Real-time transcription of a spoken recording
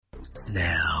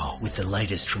Now, with the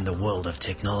latest from the world of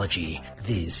technology,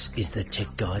 this is the Tech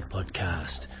Guide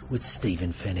Podcast with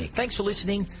Stephen Fennick. Thanks for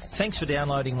listening. Thanks for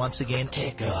downloading once again.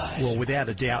 Tech Guide. Well, without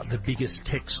a doubt, the biggest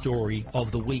tech story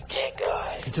of the week. Tech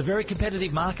Guide. It's a very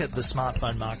competitive market, the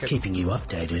smartphone market. Keeping you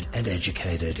updated and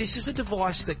educated. This is a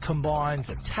device that combines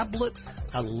a tablet,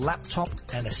 a laptop,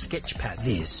 and a sketchpad.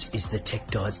 This is the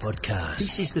Tech Guide Podcast.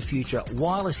 This is the future.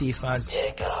 Wireless earphones.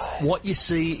 Tech Guide. What you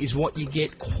see is what you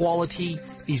get. Quality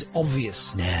is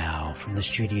obvious. Now, from the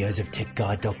studios of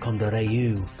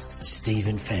techguide.com.au,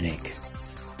 Stephen Fennick.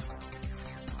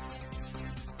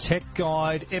 Tech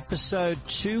Guide episode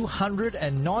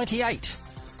 298.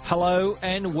 Hello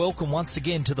and welcome once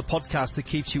again to the podcast that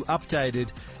keeps you updated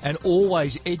and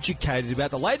always educated about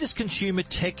the latest consumer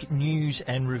tech news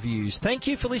and reviews. Thank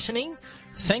you for listening.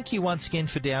 Thank you once again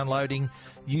for downloading.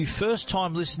 You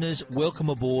first-time listeners, welcome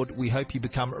aboard. We hope you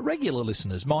become regular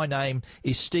listeners. My name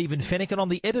is Stephen Fennick and I'm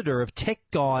the editor of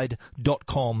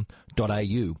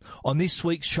techguide.com.au. On this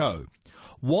week's show,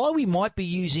 why we might be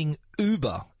using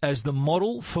Uber as the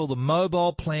model for the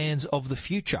mobile plans of the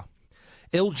future.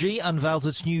 LG unveils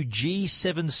its new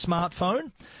G7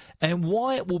 smartphone and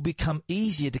why it will become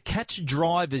easier to catch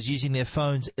drivers using their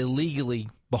phones illegally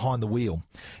behind the wheel.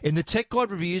 In the Tech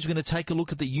Guide reviews, we're going to take a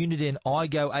look at the Uniden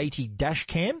iGo 80 dash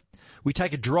cam. We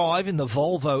take a drive in the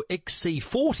Volvo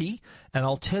XC40, and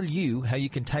I'll tell you how you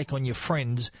can take on your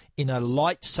friends in a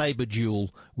lightsaber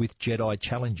duel with Jedi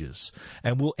Challengers.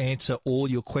 And we'll answer all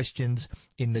your questions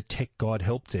in the Tech Guide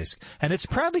Help Desk. And it's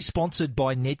proudly sponsored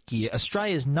by Netgear,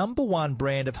 Australia's #1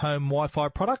 brand of home Wi-Fi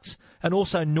products, and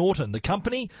also Norton, the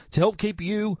company to help keep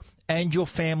you and your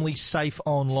family safe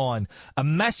online. A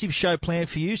massive show planned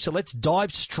for you, so let's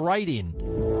dive straight in.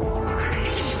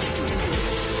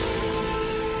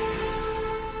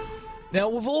 Now,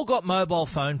 we've all got mobile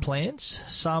phone plans.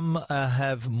 Some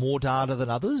have more data than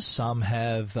others. Some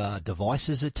have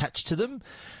devices attached to them.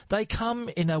 They come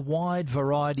in a wide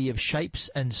variety of shapes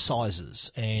and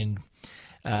sizes. And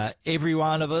every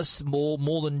one of us,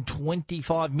 more than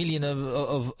 25 million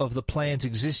of the plans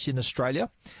exist in Australia.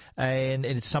 And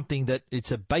it's something that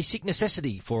it's a basic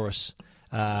necessity for us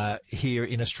here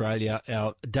in Australia.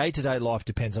 Our day-to-day life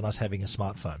depends on us having a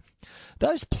smartphone.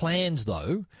 Those plans,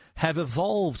 though, have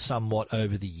evolved somewhat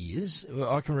over the years.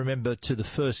 I can remember to the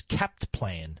first capped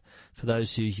plan. For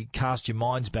those who cast your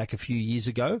minds back a few years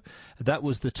ago, that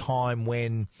was the time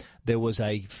when there was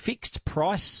a fixed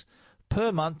price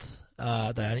per month.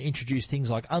 They introduced things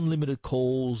like unlimited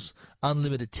calls,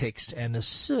 unlimited text, and a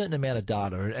certain amount of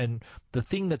data. And the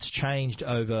thing that's changed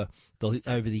over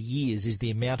the years is the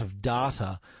amount of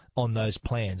data on those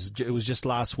plans. It was just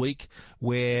last week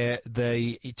where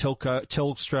the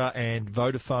Telstra and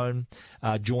Vodafone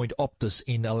joined Optus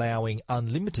in allowing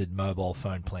unlimited mobile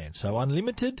phone plans. So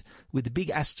unlimited with a big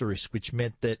asterisk, which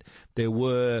meant that there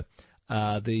were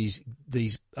these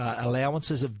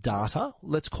allowances of data.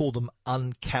 Let's call them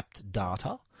uncapped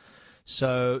data.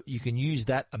 So you can use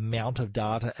that amount of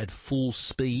data at full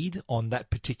speed on that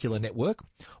particular network.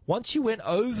 Once you went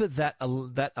over that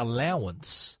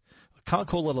allowance, I can't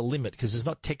call it a limit because it's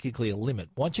not technically a limit.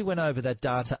 Once you went over that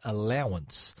data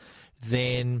allowance,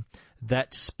 then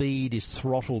that speed is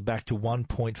throttled back to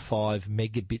 1.5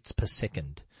 megabits per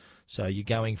second. So you're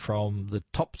going from the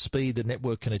top speed the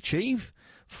network can achieve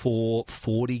for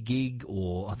 40 gig,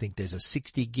 or I think there's a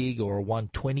 60 gig or a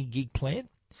 120 gig plan.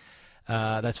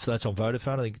 That's on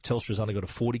Vodafone. I think Telstra's only got a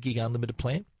 40 gig unlimited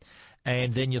plan,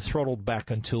 and then you're throttled back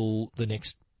until the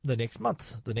next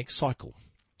month, the next cycle.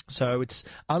 So it's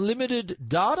unlimited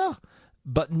data,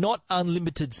 but not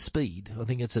unlimited speed. I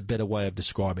think it's a better way of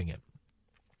describing it.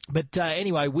 But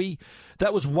anyway,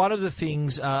 that was one of the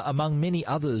things among many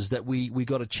others that we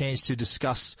got a chance to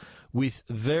discuss with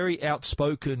very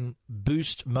outspoken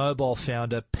Boost Mobile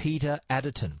founder Peter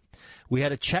Adderton. We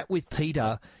had a chat with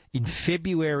Peter in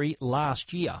February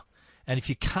last year. And if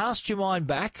you cast your mind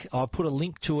back, I'll put a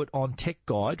link to it on Tech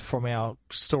Guide from our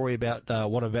story about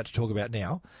what I'm about to talk about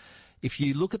now. If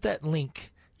you look at that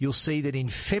link, you'll see that in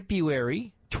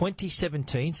February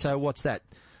 2017, so what's that,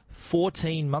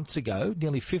 14 months ago,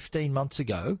 nearly 15 months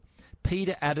ago,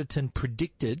 Peter Adderton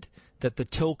predicted that the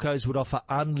telcos would offer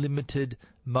unlimited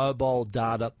mobile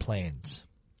data plans.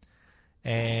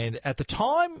 And at the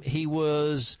time, he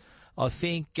was, I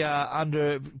think,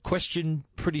 under question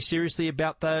pretty seriously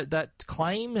about that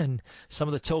claim, and some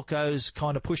of the telcos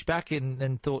kind of pushed back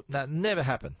and thought, that never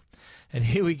happened. And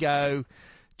here we go,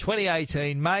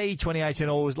 2018, May 2018,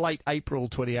 or it was late April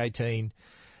 2018,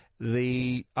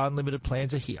 the unlimited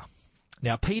plans are here.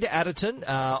 Now, Peter Adderton,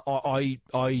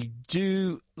 I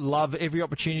do love every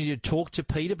opportunity to talk to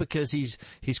Peter because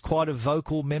he's quite a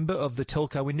vocal member of the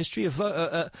telco industry,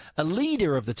 a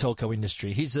leader of the telco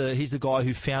industry. He's the guy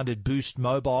who founded Boost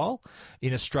Mobile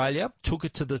in Australia, took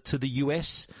it to the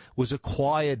US, was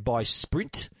acquired by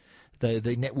Sprint,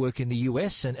 the network in the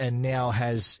US, and now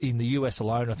has, in the US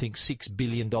alone, I think $6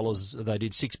 billion. They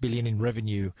did $6 billion in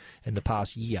revenue in the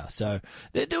past year. So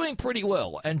they're doing pretty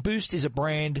well. And Boost is a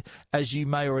brand, as you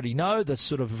may already know, that's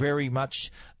sort of very much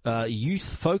youth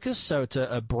focused. So it's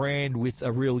a brand with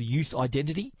a real youth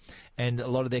identity. And a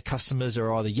lot of their customers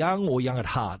are either young or young at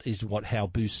heart is how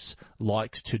Boost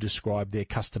likes to describe their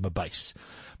customer base.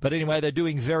 But anyway, they're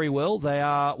doing very well. They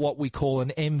are what we call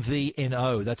an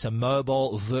MVNO. That's a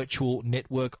mobile virtual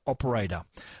network operator.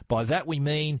 By that we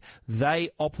mean they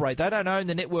operate. They don't own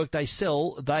the network they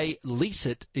sell. They lease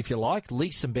it, if you like,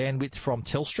 lease some bandwidth from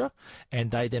Telstra,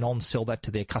 and they then on-sell that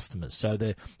to their customers. So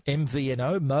the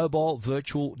MVNO, mobile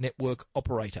virtual network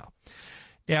operator.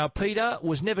 Now, Peter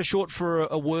was never short for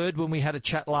a word when we had a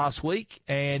chat last week.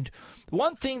 And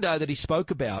one thing, though, that he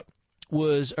spoke about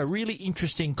was a really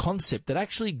interesting concept that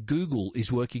actually Google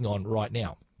is working on right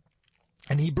now.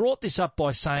 And he brought this up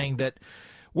by saying that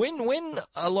when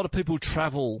a lot of people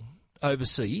travel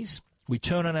overseas, we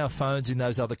turn on our phones in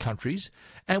those other countries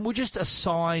and we're just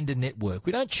assigned a network.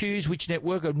 We don't choose which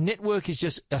network. A network is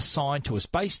just assigned to us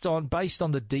based on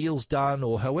the deals done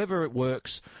or however it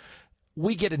works.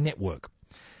 We get a network.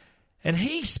 And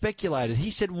he speculated, he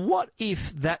said, what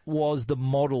if that was the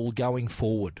model going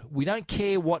forward? We don't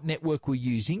care what network we're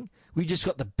using. We just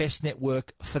got the best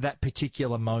network for that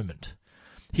particular moment.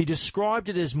 He described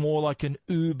it as more like an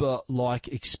Uber-like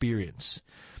experience.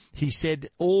 He said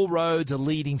all roads are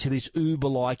leading to this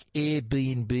Uber-like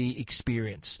Airbnb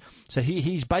experience. So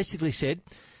he's basically said,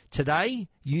 today,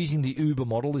 using the Uber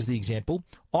model as the example,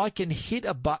 I can hit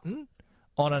a button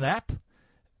on an app,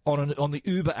 on the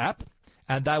Uber app,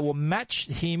 and they will match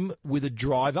him with a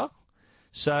driver.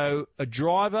 So a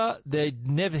driver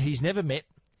he's never met,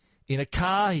 in a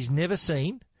car he's never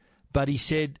seen, but he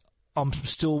said, I'm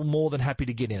still more than happy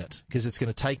to get in it because it's going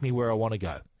to take me where I want to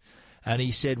go. And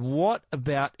he said, what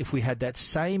about if we had that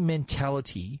same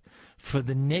mentality for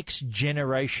the next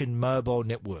generation mobile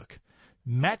network?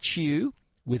 Match you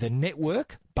with a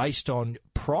network based on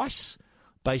price,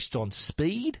 based on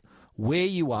speed, where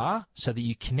you are, so that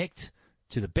you connect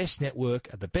to the best network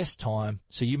at the best time.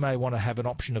 So you may want to have an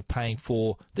option of paying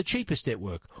for the cheapest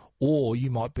network, or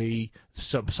you might be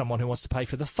someone who wants to pay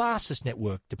for the fastest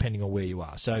network, depending on where you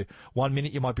are. So 1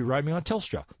 minute you might be roaming on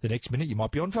Telstra, the next minute you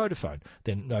might be on Vodafone,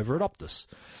 then over at Optus.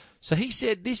 So he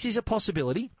said this is a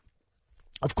possibility.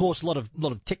 Of course, a lot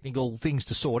of technical things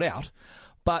to sort out,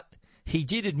 but he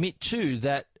did admit too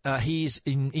that he's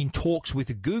in talks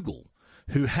with Google,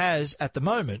 who has at the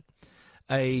moment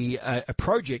a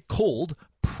project called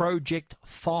Project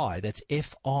Fi. That's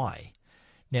F-I.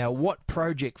 Now, what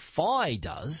Project Fi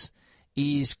does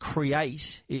is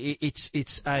create,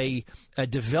 it's a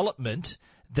development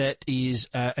that is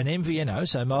an MVNO,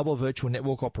 so mobile virtual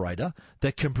network operator,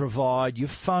 that can provide your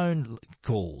phone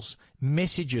calls,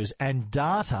 messages, and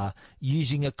data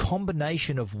using a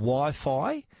combination of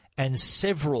Wi-Fi and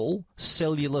several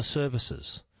cellular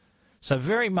services. So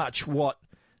very much what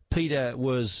Peter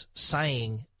was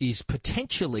saying is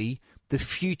potentially the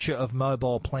future of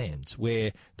mobile plans,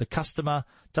 where the customer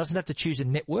doesn't have to choose a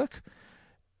network,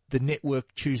 the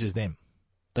network chooses them.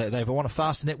 If they want a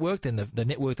faster network, then the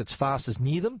network that's fastest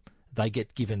near them, they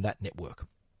get given that network.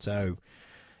 So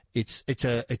it's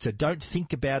a don't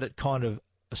think about it kind of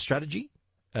a strategy.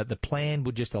 The plan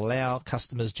would just allow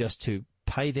customers just to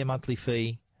pay their monthly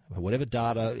fee for whatever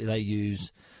data they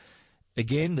use.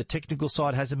 Again, the technical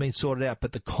side hasn't been sorted out,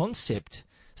 but the concept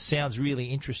sounds really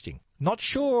interesting. Not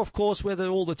sure, of course, whether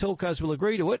all the telcos will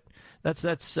agree to it.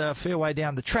 That's a fair way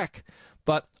down the track.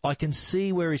 But I can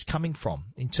see where he's coming from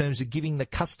in terms of giving the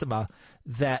customer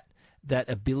that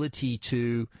ability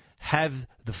to have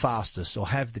the fastest or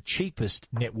have the cheapest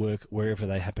network wherever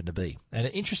they happen to be. And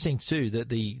interesting too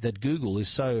that Google is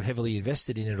so heavily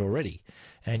invested in it already,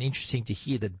 and interesting to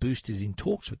hear that Boost is in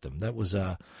talks with them. That was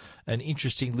an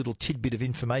interesting little tidbit of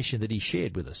information that he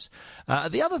shared with us.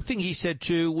 The other thing he said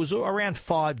too was around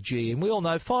 5G, and we all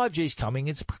know 5G is coming.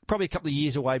 It's probably a couple of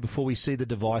years away before we see the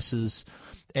devices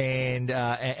and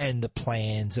the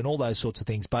plans and all those sorts of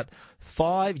things. But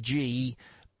 5G,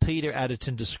 Peter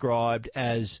Adderton described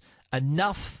as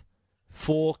enough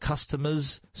for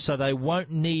customers so they won't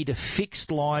need a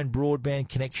fixed line broadband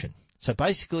connection. So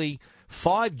basically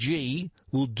 5G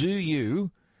will do you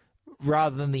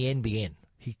rather than the NBN.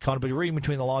 He kind of been reading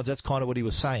between the lines. That's kind of what he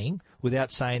was saying.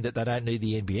 without saying that they don't need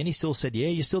the NBN. He still said, yeah,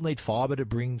 you still need fibre to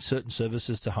bring certain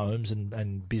services to homes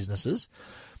and businesses.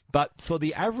 But for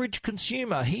the average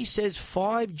consumer, he says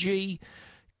 5G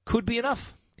could be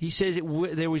enough. He says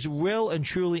there was well and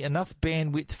truly enough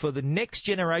bandwidth for the next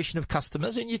generation of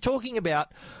customers. And you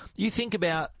think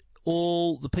about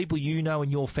all the people you know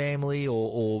in your family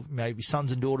or maybe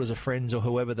sons and daughters of friends or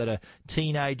whoever that are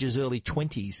teenagers, early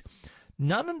 20s.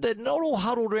 They're not all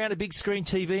huddled around a big screen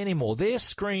TV anymore. Their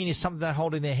screen is something they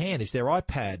hold in their hand. It's their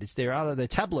iPad, it's their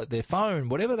tablet, their phone,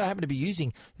 whatever they happen to be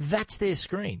using, that's their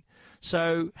screen.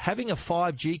 So having a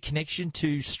 5G connection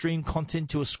to stream content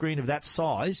to a screen of that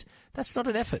size, that's not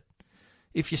an effort.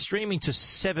 If you're streaming to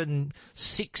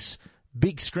 6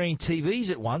 big screen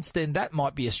TVs at once, then that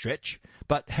might be a stretch.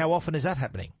 But how often is that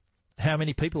happening? How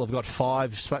many people have got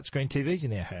 5 flat screen TVs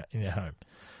in their home?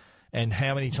 And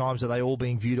how many times are they all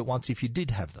being viewed at once if you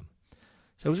did have them?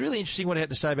 So it was really interesting what he had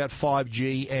to say about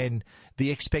 5G and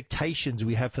the expectations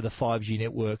we have for the 5G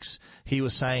networks. He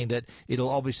was saying that it'll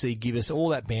obviously give us all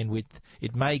that bandwidth.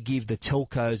 It may give the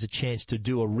telcos a chance to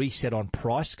do a reset on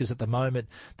price because at the moment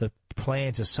the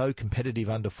plans are so competitive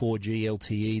under 4G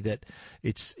LTE that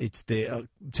it's their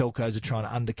telcos are trying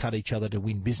to undercut each other to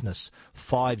win business.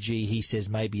 5G, he says,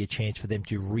 may be a chance for them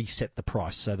to reset the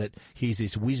price so that here's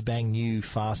this whiz-bang new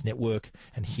fast network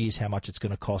and here's how much it's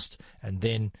going to cost. And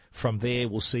then from there,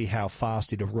 we'll see how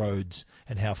fast it erodes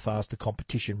and how fast the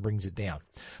competition brings it down.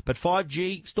 But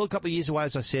 5G, still a couple of years away,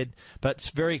 as I said, but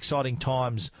it's very exciting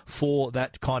times for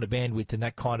that kind of bandwidth and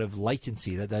that kind of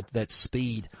latency, that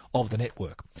speed of the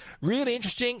network. Really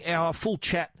interesting, our full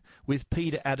chat with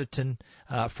Peter Adderton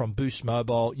from Boost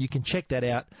Mobile. You can check that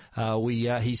out.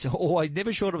 He's always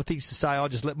never short of things to say. I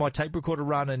just let my tape recorder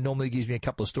run and normally gives me a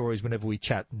couple of stories whenever we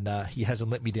chat, and he hasn't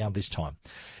let me down this time.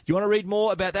 You want to read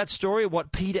more about that story,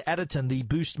 what Peter Adderton, the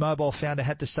Boost Mobile founder,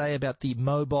 had to say about the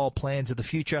mobile plans of the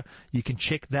future? You can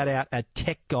check that out at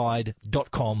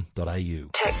techguide.com.au.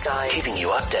 Tech Guide. Keeping you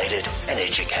updated and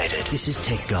educated. This is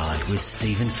Tech Guide with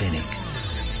Stephen Fennick.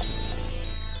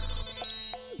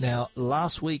 Now,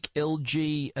 last week,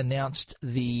 LG announced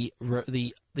the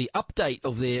update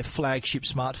of their flagship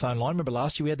smartphone line. Remember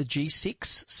last year we had the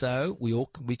G6, so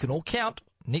we can all count.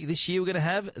 This year we're going to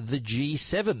have the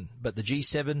G7, but the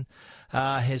G7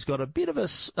 has got a bit of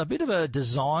a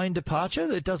design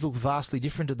departure. It does look vastly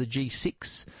different to the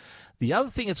G6. The other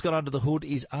thing it's got under the hood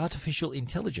is artificial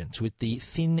intelligence with the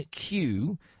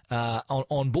ThinQ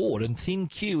on board, and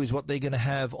ThinQ is what they're going to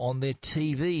have on their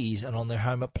TVs and on their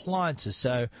home appliances.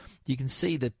 So you can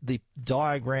see the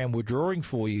diagram we're drawing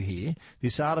for you here,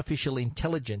 this artificial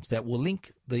intelligence that will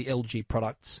link the LG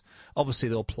products. Obviously,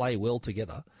 they'll play well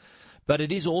together. But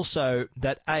it is also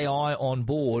that AI on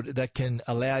board that can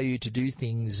allow you to do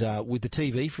things with the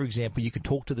TV. For example, you can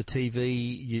talk to the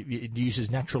TV. It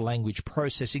uses natural language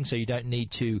processing, so you don't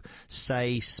need to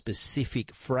say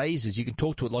specific phrases. You can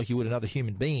talk to it like you would another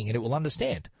human being, and it will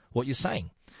understand what you're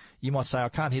saying. You might say, I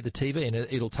can't hear the TV, and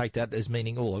it'll take that as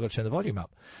meaning, oh, I've got to turn the volume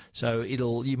up. So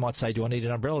you might say, do I need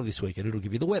an umbrella this week? And it'll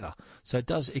give you the weather. So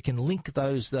it can link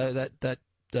those,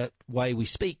 that way we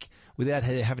speak without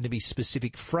having to be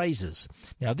specific phrases.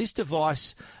 Now, this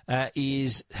device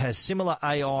has similar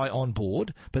AI on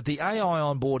board, but the AI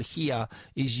on board here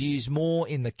is used more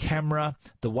in the camera,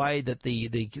 the way that the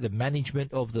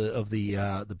management of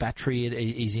the battery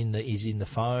is in the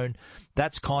phone.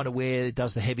 That's kind of where it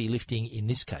does the heavy lifting in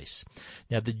this case.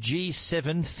 Now, the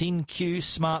G7 ThinQ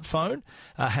smartphone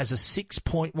has a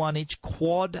 6.1-inch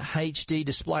Quad HD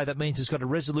display. That means it's got a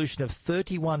resolution of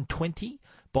 3120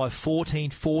 by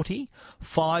 1440,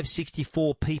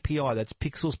 564 ppi, that's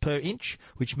pixels per inch,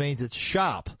 which means it's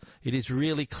sharp. It is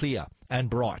really clear and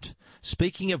bright.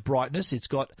 Speaking of brightness, it's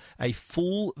got a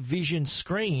full vision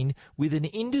screen with an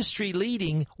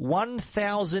industry-leading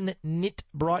 1000 nit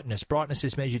brightness. Brightness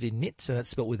is measured in nits, and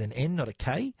that's spelled with an N, not a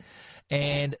K.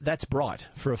 And that's bright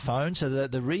for a phone. So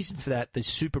the reason for that, the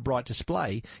super bright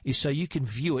display, is so you can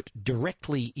view it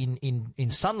directly in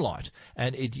sunlight,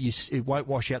 and it won't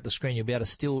wash out the screen. You'll be able to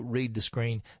still read the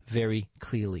screen very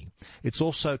clearly. It's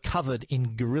also covered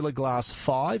in Gorilla Glass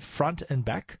 5 front and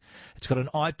back. It's got an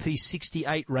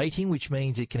IP68 rating, which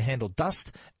means it can handle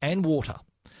dust and water.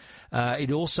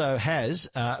 It also has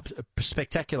a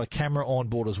spectacular camera on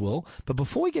board as well. But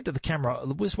before we get to the camera,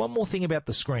 there's one more thing about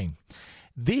the screen.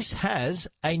 This has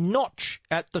a notch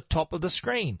at the top of the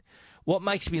screen. What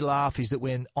makes me laugh is that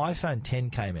when iPhone 10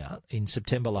 came out in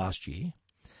September last year,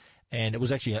 and it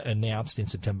was actually announced in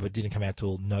September but didn't come out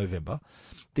till November,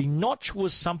 the notch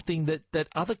was something that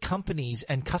other companies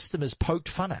and customers poked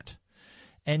fun at.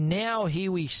 And now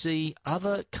here we see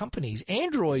other companies,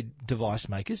 Android device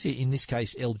makers, in this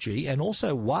case LG, and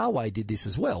also Huawei did this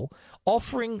as well,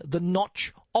 offering the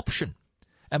notch option.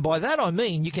 And by that I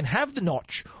mean you can have the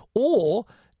notch or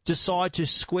decide to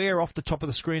square off the top of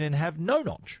the screen and have no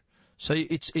notch. So you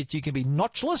can be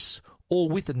notchless or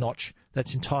with a notch.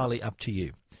 That's entirely up to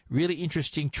you. Really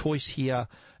interesting choice here.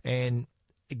 And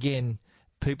again,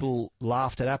 people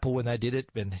laughed at Apple when they did it,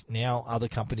 and now other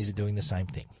companies are doing the same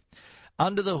thing.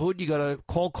 Under the hood, you got a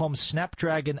Qualcomm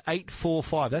Snapdragon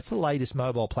 845. That's the latest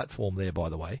mobile platform there, by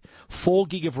the way. 4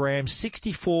 gig of RAM,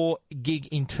 64 gig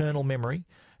internal memory,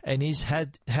 and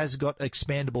has got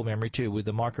expandable memory too with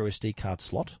the micro SD card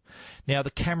slot. Now,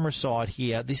 the camera side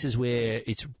here, this is where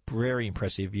it's very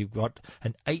impressive. You've got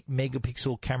an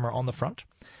 8-megapixel camera on the front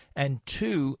and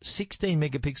two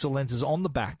 16-megapixel lenses on the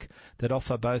back that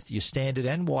offer both your standard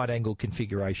and wide-angle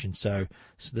configuration, so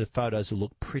the photos will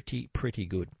look pretty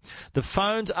good. The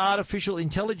phone's artificial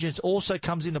intelligence also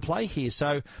comes into play here,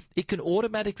 so it can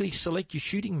automatically select your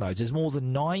shooting modes. There's more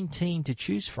than 19 to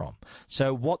choose from.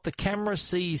 So what the camera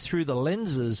sees through the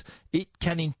lenses, it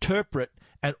can interpret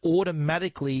and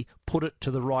automatically put it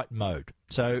to the right mode.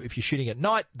 So if you're shooting at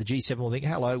night, the G7 will think,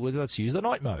 hello, well, let's use the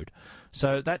night mode.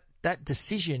 So that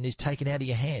decision is taken out of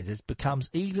your hands. It becomes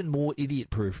even more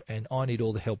idiot-proof, and I need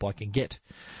all the help I can get.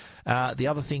 The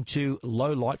other thing, too,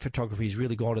 low-light photography has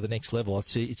really gone to the next level.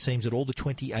 It seems that all the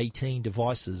 2018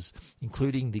 devices,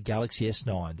 including the Galaxy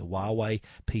S9, the Huawei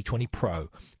P20 Pro,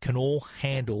 can all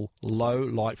handle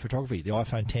low-light photography. The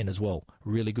iPhone X as well.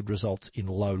 Really good results in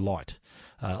low light.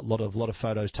 A lot of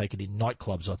photos taken in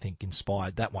nightclubs, I think,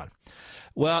 inspired that one.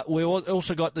 Well, we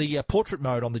also got the portrait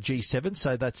mode on the G7,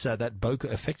 so that's that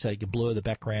bokeh effect, so you can blur the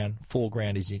background.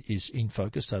 Foreground is in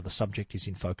focus, so the subject is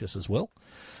in focus as well.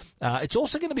 It's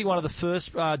also going to be one of the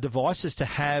first devices to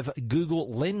have Google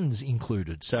Lens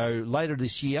included. So later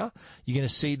this year, you're going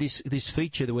to see this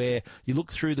feature where you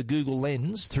look through the Google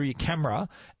Lens, through your camera,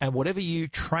 and whatever you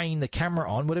train the camera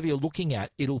on, whatever you're looking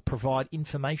at, it'll provide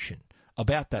information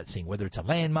about that thing, whether it's a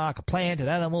landmark, a plant, an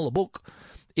animal, a book.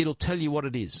 It'll tell you what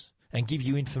it is and give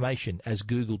you information as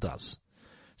Google does.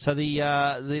 So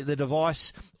the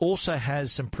device also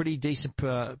has some pretty decent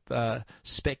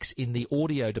specs in the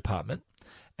audio department.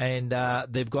 And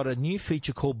they've got a new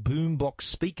feature called Boombox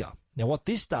Speaker. Now, what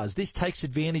this does, this takes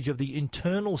advantage of the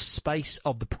internal space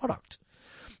of the product.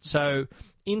 So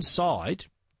inside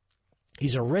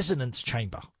is a resonance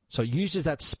chamber. So it uses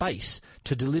that space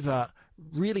to deliver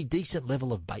really decent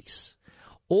level of bass.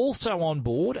 Also on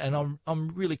board, and I'm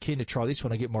really keen to try this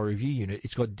when I get my review unit,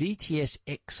 it's got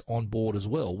DTS-X on board as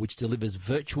well, which delivers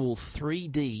virtual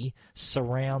 3D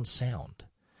surround sound,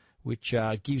 which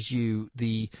gives you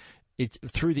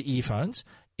through the earphones,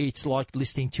 it's like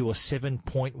listening to a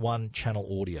 7.1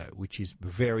 channel audio, which is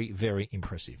very, very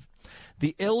impressive.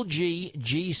 The LG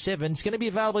G7 is going to be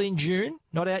available in June,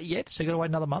 not out yet, so you've got to wait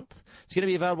another month. It's going to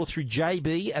be available through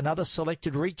JB and other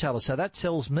selected retailers. So that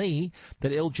tells me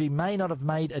that LG may not have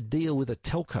made a deal with a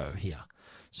telco here.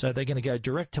 So they're going to go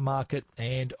direct to market,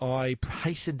 and I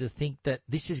hasten to think that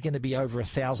this is going to be over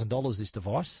 $1,000, this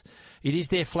device. It is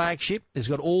their flagship. It's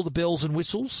got all the bells and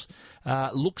whistles.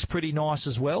 Looks pretty nice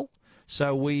as well.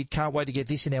 So we can't wait to get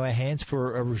this in our hands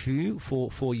for a review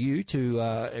for you to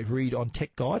read on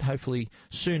Tech Guide, hopefully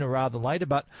sooner rather than later.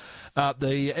 But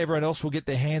everyone else will get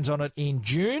their hands on it in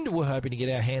June. We're hoping to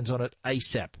get our hands on it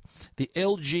ASAP. The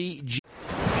LG...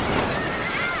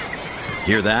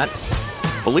 Hear that?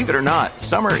 Believe it or not,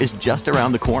 summer is just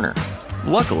around the corner.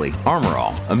 Luckily, Armor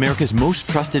All, America's most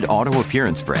trusted auto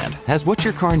appearance brand, has what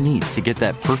your car needs to get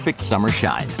that perfect summer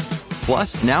shine.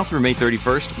 Plus, now through May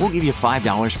 31st, we'll give you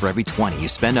 $5 for every $20 you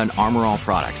spend on Armor All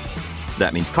products.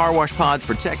 That means car wash pods,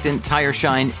 protectant, tire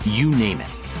shine, you name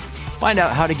it. Find out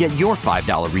how to get your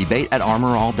 $5 rebate at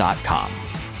armorall.com.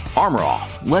 Armor All,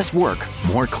 less work,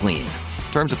 more clean.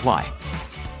 Terms apply.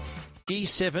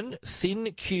 G7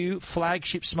 ThinQ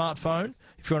flagship smartphone.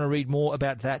 If you want to read more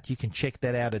about that, you can check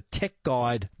that out at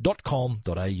techguide.com.au.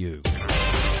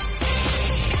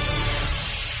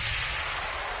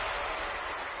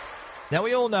 Now,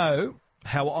 we all know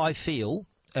how I feel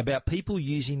about people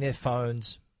using their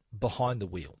phones behind the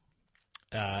wheel.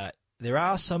 There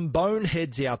are some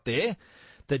boneheads out there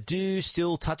that do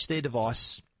still touch their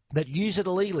device, that use it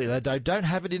illegally. They don't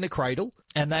have it in a cradle,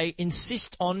 and they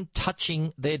insist on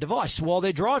touching their device while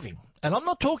they're driving. And I'm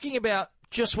not talking about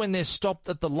just when they're stopped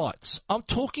at the lights. I'm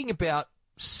talking about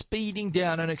speeding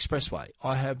down an expressway.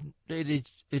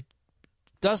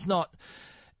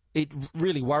 It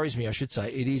really worries me, I should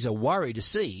say. It is a worry to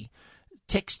see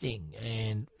texting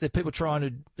and the people trying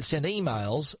to send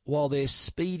emails while they're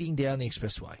speeding down the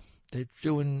expressway. They're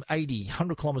doing 80,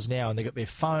 100 kilometres an hour, and they've got their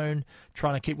phone,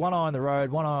 trying to keep one eye on the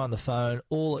road, one eye on the phone.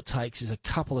 All it takes is a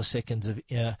couple of seconds of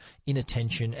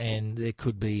inattention, and there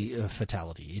could be a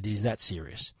fatality. It is that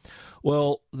serious.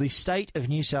 Well, the state of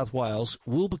New South Wales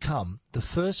will become the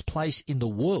first place in the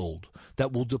world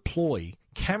that will deploy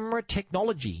camera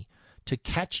technology to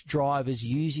catch drivers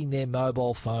using their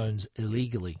mobile phones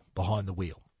illegally behind the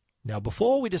wheel. Now,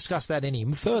 before we discuss that any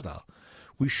further,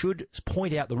 we should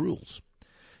point out the rules.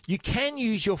 You can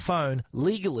use your phone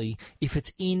legally if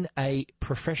it's in a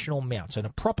professional mount, so in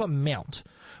a proper mount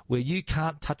where you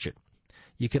can't touch it.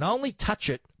 You can only touch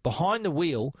it behind the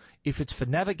wheel if it's for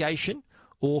navigation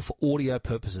or for audio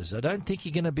purposes. I don't think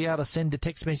you're going to be able to send a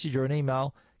text message or an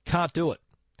email. Can't do it.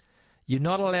 You're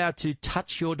not allowed to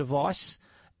touch your device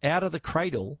out of the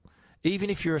cradle, even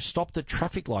if you're stopped at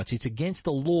traffic lights. It's against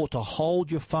the law to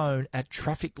hold your phone at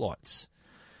traffic lights.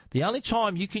 The only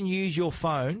time you can use your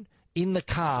phone in the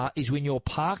car is when you're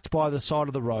parked by the side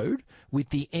of the road with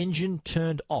the engine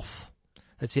turned off.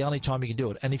 That's the only time you can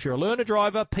do it. And if you're a learner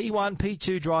driver, P1,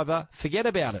 P2 driver, forget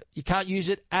about it. You can't use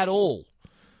it at all.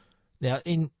 Now,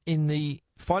 in the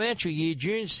financial year,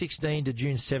 June 16 to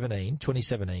June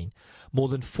 2017, more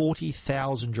than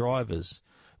 40,000 drivers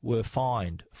were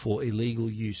fined for illegal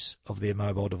use of their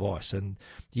mobile device. And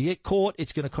you get caught,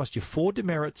 it's going to cost you 4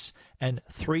 demerits and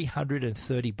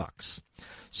 $330.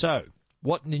 So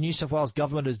what the New South Wales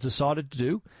government has decided to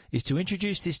do is to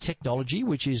introduce this technology,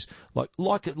 which is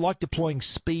like deploying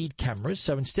speed cameras.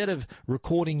 So instead of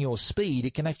recording your speed,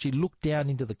 it can actually look down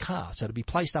into the car. So it'll be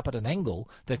placed up at an angle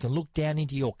that can look down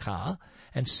into your car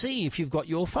and see if you've got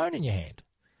your phone in your hand.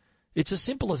 It's as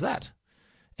simple as that.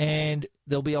 And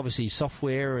there'll be obviously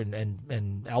software and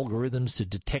algorithms to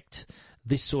detect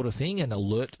this sort of thing and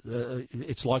alert.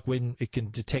 It's like when it can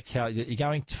detect how you're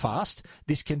going fast.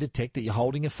 This can detect that you're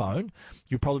holding a phone.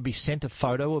 You'll probably be sent a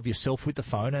photo of yourself with the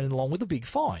phone and along with a big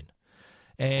fine.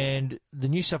 And the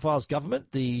New South Wales government,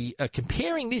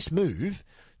 comparing this move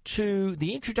to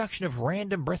the introduction of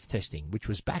random breath testing, which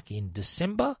was back in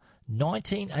December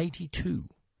 1982.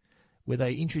 Where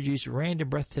they introduced random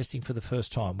breath testing for the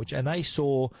first time, and they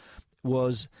saw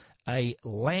was a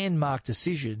landmark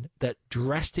decision that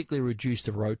drastically reduced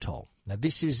the road toll. Now,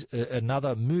 this is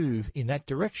another move in that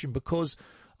direction because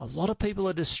a lot of people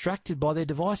are distracted by their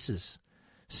devices.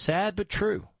 Sad but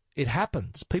true. It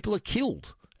happens. People are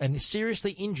killed and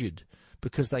seriously injured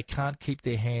because they can't keep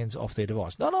their hands off their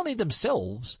device. Not only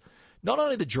themselves, not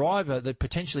only the driver, they're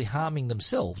potentially harming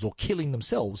themselves or killing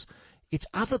themselves. It's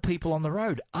other people on the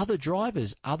road, other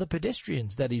drivers, other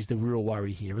pedestrians. That is the real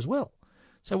worry here as well.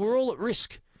 So we're all at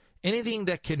risk. Anything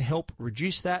that can help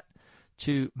reduce that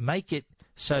to make it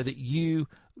so that you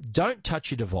don't touch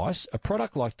your device, a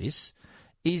product like this,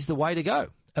 is the way to go.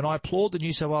 And I applaud the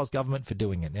New South Wales government for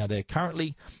doing it. Now, they're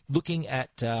currently looking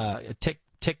at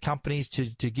tech companies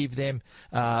to give them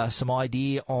some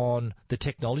idea on the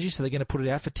technology. So they're going to put it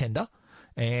out for tender.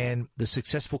 And the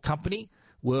successful company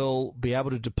will be able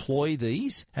to deploy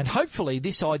these, and hopefully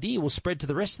this idea will spread to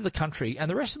the rest of the country and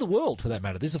the rest of the world for that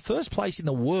matter. There's the first place in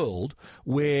the world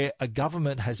where a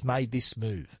government has made this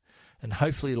move, and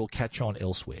hopefully it'll catch on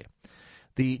elsewhere.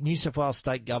 The New South Wales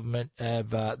state government have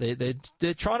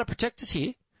they're trying to protect us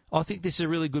here. I think this is a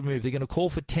really good move. They're going to call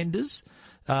for tenders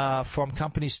from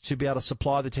companies to be able to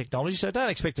supply the technology. So don't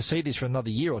expect to see this for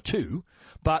another year or two,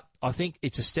 but I think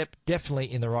it's a step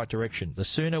definitely in the right direction. The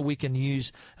sooner we can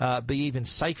be even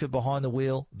safer behind the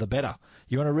wheel, the better.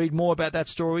 You want to read more about that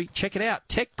story? Check it out,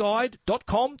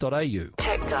 techguide.com.au.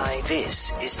 Tech Guide.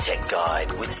 This is Tech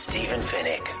Guide with Stephen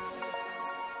Fennick.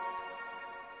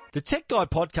 The Tech Guide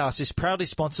podcast is proudly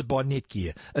sponsored by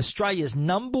Netgear, Australia's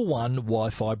 #1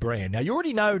 Wi-Fi brand. Now, you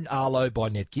already know Arlo by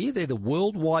Netgear. They're the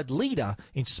worldwide leader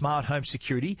in smart home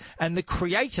security and the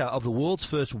creator of the world's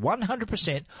first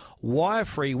 100%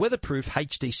 wire-free, weatherproof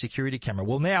HD security camera.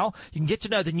 Well, now you can get to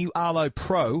know the new Arlo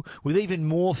Pro with even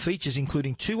more features,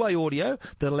 including two-way audio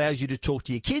that allows you to talk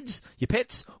to your kids, your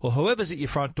pets, or whoever's at your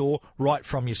front door right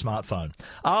from your smartphone.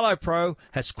 Arlo Pro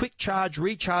has quick charge,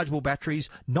 rechargeable batteries,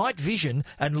 night vision,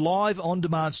 and live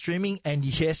on-demand streaming, and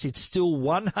yes, it's still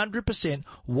 100%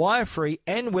 wire-free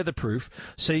and weatherproof,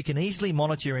 so you can easily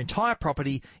monitor your entire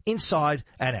property inside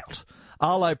and out.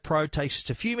 Arlo Pro takes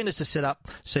just a few minutes to set up,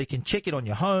 so you can check it on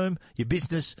your home, your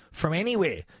business, from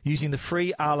anywhere using the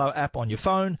free Arlo app on your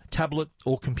phone, tablet,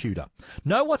 or computer.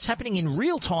 Know what's happening in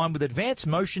real time with advanced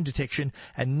motion detection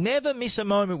and never miss a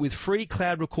moment with free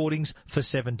cloud recordings for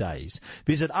 7 days.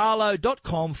 Visit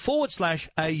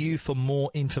arlo.com/au for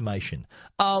more information.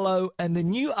 Arlo and the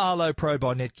new Arlo Pro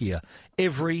by Netgear.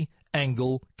 Every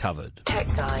angle covered.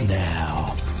 Tech Guide.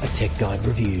 Now, a Tech Guide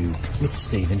review with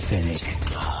Stephen Fennick. Tech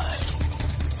Guide.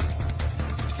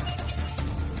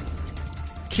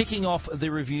 Kicking off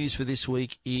the reviews for this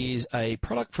week is a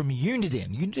product from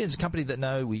Uniden. Uniden is a company that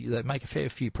they make a fair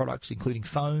few products, including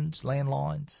phones,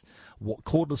 landlines,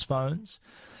 cordless phones.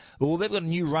 Well, they've got a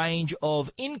new range of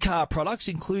in-car products,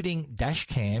 including dash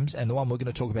cams, and the one we're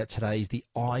going to talk about today is the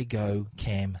iGo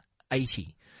Cam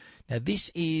 80. Now,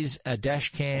 this is a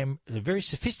dash cam, a very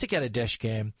sophisticated dash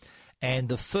cam, and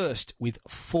the first with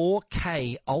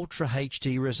 4K Ultra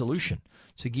HD resolution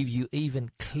to give you even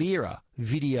clearer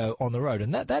video on the road.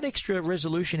 And that extra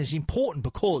resolution is important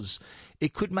because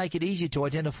it could make it easier to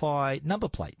identify number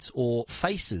plates or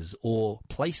faces or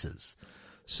places.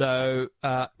 So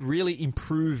really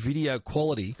improve video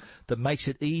quality that makes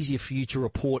it easier for you to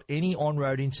report any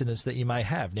on-road incidents that you may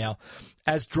have. Now,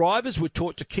 as drivers, we're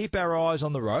taught to keep our eyes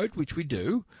on the road, which we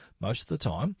do most of the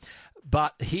time.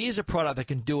 But here's a product that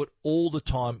can do it all the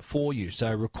time for you. So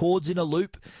it records in a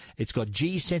loop. It's got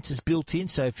G sensors built in,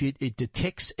 so if it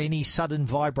detects any sudden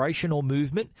vibration or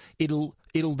movement, it'll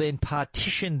then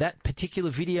partition that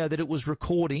particular video that it was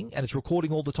recording, and it's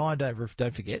recording all the time,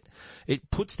 don't forget.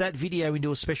 It puts that video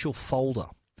into a special folder.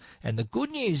 And the good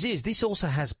news is this also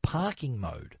has parking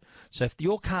mode. So if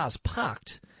your car's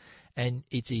parked and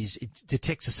it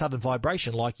detects a sudden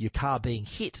vibration like your car being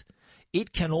hit,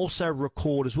 it can also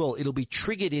record as well. It'll be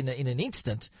triggered in an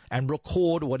instant and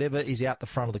record whatever is out the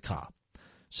front of the car.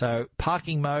 So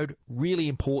parking mode, really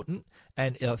important.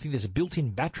 And I think there's a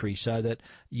built-in battery so that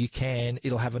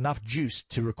it'll have enough juice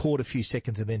to record a few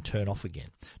seconds and then turn off again.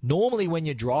 Normally when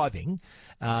you're driving,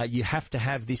 you have to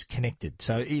have this connected.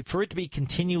 So for it to be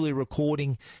continually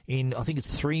recording in, I think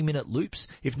it's 3-minute loops,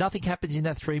 if nothing happens in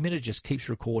that 3 minutes, it just keeps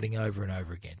recording over and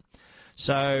over again.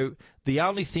 So the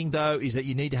only thing, though, is that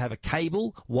you need to have a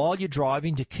cable while you're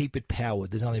driving to keep it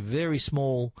powered. There's only a very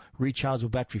small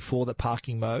rechargeable battery for the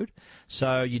parking mode.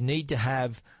 So you need to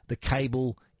have the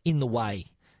cable in the way.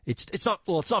 It's not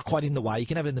quite in the way. You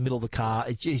can have it in the middle of the car.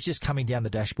 It's just coming down the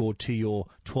dashboard to your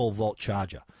 12-volt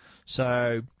charger.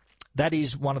 So that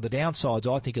is one of the downsides,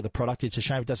 I think, of the product. It's a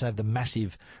shame it doesn't have the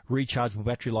massive rechargeable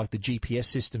battery like the GPS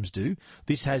systems do.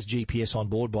 This has GPS on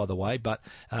board, by the way, but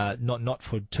not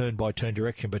for turn-by-turn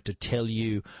direction, but to tell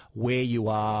you where you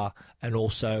are and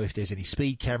also if there's any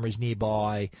speed cameras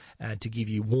nearby and to give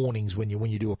you warnings when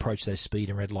you do approach those speed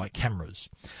and red light cameras.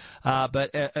 But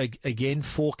again,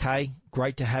 4K,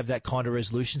 great to have that kind of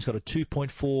resolution. It's got a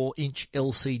 2.4-inch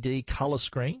LCD color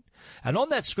screen. And on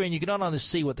that screen, you can not only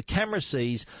see what the camera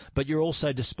sees, but you're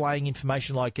also displaying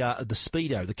information like the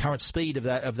speedo, the current speed of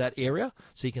that area.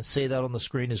 So you can see that on the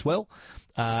screen as well.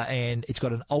 And it's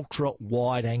got an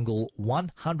ultra-wide angle,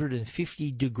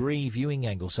 150-degree viewing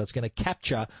angle. So it's going to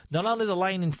capture not only the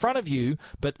lane in front of you,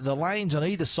 but the lanes on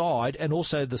either side and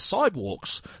also the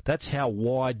sidewalks. That's how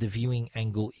wide the viewing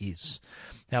angle is.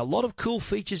 Now, a lot of cool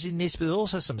features in this, but there's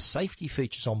also some safety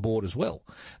features on board as well.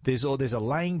 There's a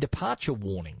lane departure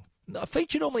warning. A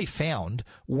feature normally found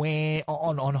where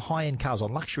on high-end cars,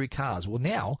 on luxury cars. Well,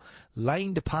 now, the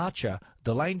lane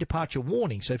departure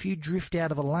warning. So if you drift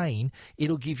out of a lane,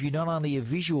 it'll give you not only a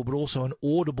visual but also an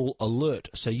audible alert.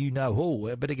 So you know,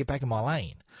 I better get back in my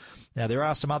lane. Now, there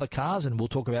are some other cars, and we'll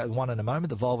talk about one in a moment,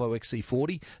 the Volvo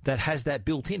XC40, that has that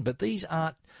built in. But these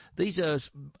are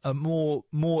more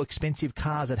expensive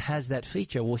cars that has that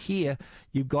feature. Well, here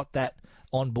you've got that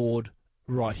on board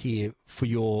right here for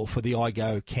the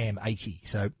iGo Cam 80.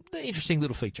 So, interesting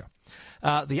little feature.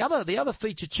 The other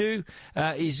feature too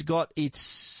is got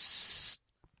its.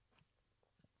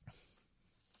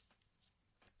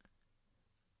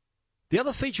 The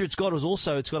other feature it's got a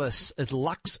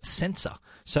lux sensor,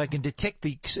 so it can detect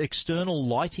the external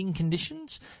lighting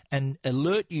conditions and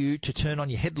alert you to turn on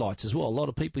your headlights as well. A lot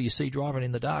of people you see driving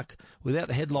in the dark without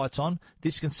the headlights on,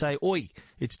 this can say, "Oi,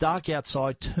 it's dark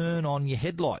outside, turn on your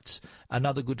headlights."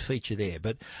 Another good feature there.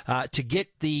 But to get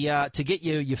your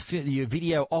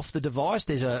video off the device,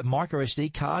 there's a micro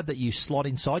SD card that you slot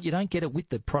inside. You don't get it with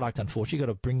the product, unfortunately. You've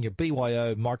got to bring your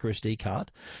BYO micro SD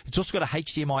card. It's also got a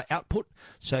HDMI output,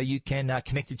 so you can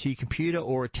connect it to your computer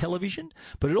or a television.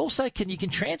 But it also you can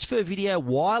transfer video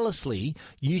wirelessly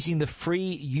using the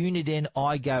free Uniden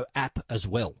iGo app as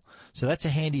well. So that's a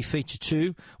handy feature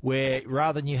too, where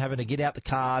rather than you having to get out the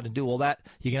card and do all that,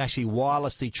 you can actually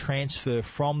wirelessly transfer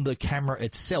from the camera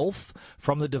itself,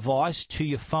 from the device to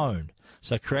your phone.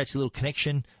 So it creates a little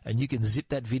connection and you can zip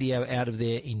that video out of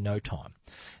there in no time.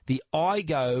 The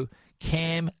iGo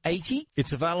Cam 80,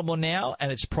 it's available now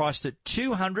and it's priced at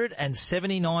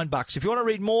 $279. If you want to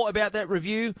read more about that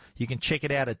review, you can check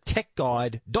it out at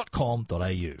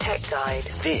techguide.com.au. Tech Guide.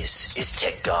 This is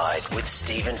Tech Guide with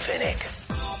Stephen Fennick.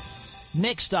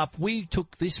 Next up, we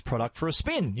took this product for a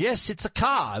spin. Yes, it's a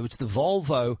car. It's the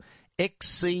Volvo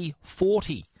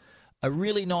XC40. A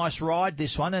really nice ride,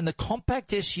 this one, and the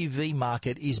compact SUV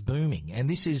market is booming, and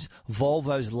this is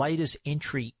Volvo's latest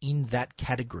entry in that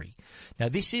category. Now,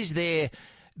 this is their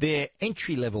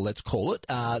entry level, let's call it.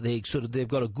 They've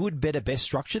got a good, better, best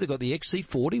structure. They've got the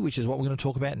XC40, which is what we're going to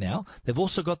talk about now. They've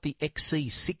also got the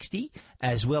XC60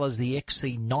 as well as the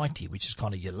XC90, which is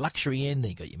kind of your luxury end.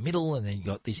 Then you've got your middle, and then you've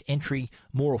got this entry,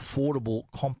 more affordable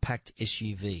compact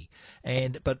SUV.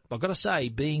 But I've got to say,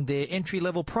 being their entry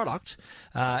level product,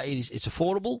 it's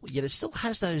affordable, yet it still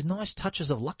has those nice touches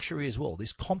of luxury as well.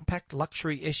 This compact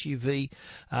luxury SUV,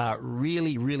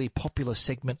 really, really popular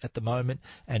segment at the moment,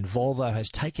 and Volvo has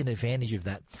taken advantage of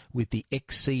that with the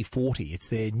XC40. It's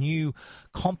their new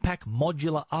compact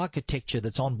modular architecture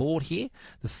that's on board here.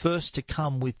 The first to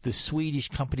come with the Swedish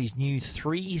company's new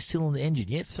 3-cylinder engine.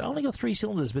 Yeah, it's only got 3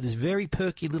 cylinders, but it's a very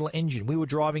perky little engine. We were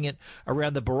driving it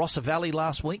around the Barossa Valley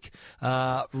last week.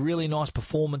 Really nice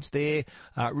performance there.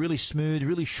 Really smooth,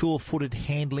 really sure-footed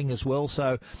handling as well.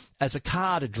 So as a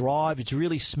car to drive, it's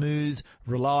really smooth,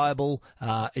 reliable.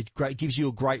 It gives you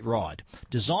a great ride.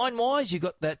 Design-wise, you've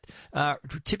got that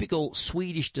typical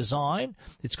Swedish design.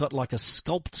 It's got like it's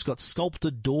got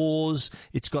sculpted doors.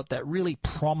 It's got that really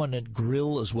prominent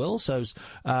grille as well. So it's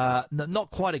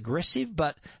not quite aggressive,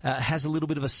 but has a little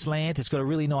bit of a slant. It's got a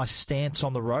really nice stance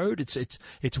on the road.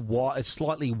 It's wide. It's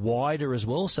slightly wider as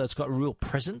well, so it's got a real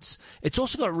presence. It's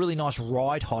also got a really nice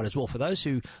ride height as well. For those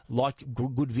who like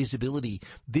good visibility,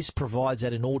 this provides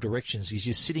that in all directions. Because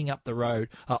you're sitting up the road,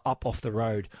 up off the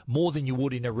road, more than you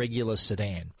would in a regular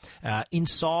sedan.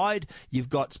 Inside, you've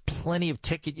got plenty of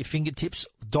tech at your fingertips,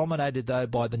 dominated though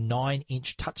by the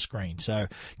 9-inch touchscreen. So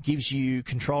gives you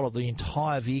control of the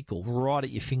entire vehicle right at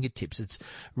your fingertips. It's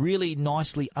really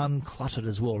nicely uncluttered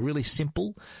as well. Really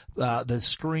simple. The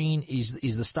screen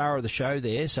is the star of the show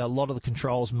there. So a lot of the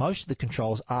controls, most of the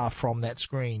controls are from that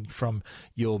screen, from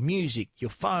your music, your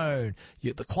phone,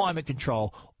 the climate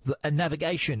control, and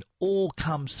navigation all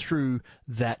comes through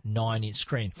that 9-inch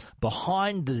screen.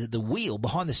 Behind the wheel,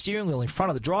 behind the steering wheel in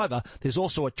front of the driver, there's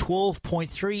also a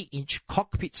 12.3-inch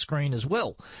cockpit screen as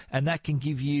well. And that can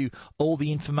give you all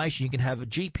the information. You can have a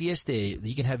GPS there.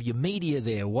 You can have your media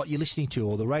there, what you're listening to,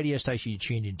 or the radio station you're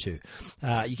tuned into.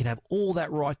 You can have all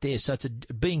that right there. So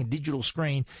being a digital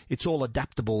screen, it's all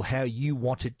adaptable how you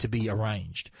want it to be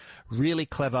arranged. Really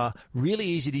clever, really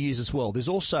easy to use as well. There's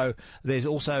also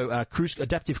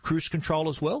adaptive cruise control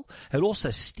as well. It also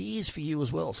steers for you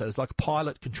as well. So it's like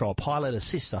pilot control, pilot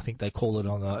assist, I think they call it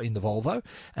in the Volvo.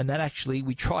 And that actually,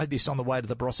 we tried this on the way to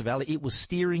the Barossa Valley. It was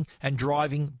steering and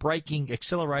driving, braking,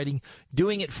 accelerating,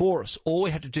 doing it for us. All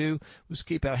we had to do was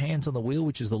keep our hands on the wheel,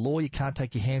 which is the law. You can't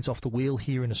take your hands off the wheel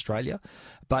here in Australia.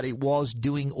 But it was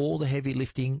doing all the heavy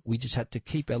lifting. We just had to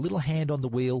keep our little hand on the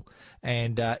wheel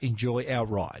and enjoy our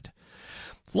ride.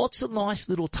 Lots of nice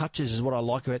little touches is what I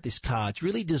like about this car. It's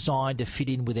really designed to fit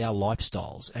in with our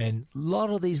lifestyles. And a lot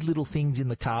of these little things in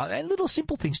the car, and little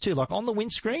simple things too, like on the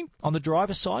windscreen, on the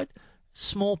driver's side,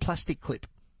 small plastic clip.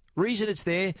 Reason it's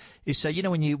there is so,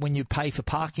 when you pay for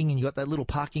parking and you got that little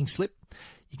parking slip,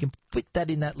 you can fit that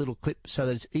in that little clip so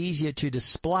that it's easier to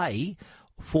display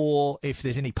for if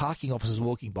there's any parking officers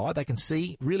walking by, they can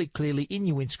see really clearly in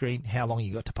your windscreen how long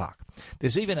you got to park.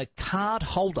 There's even a card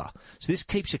holder. So this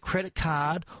keeps a credit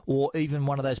card or even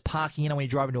one of those parking, when you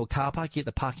drive into a car park, you get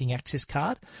the parking access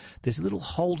card. There's a little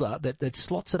holder that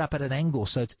slots it up at an angle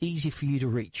so it's easy for you to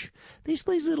reach. These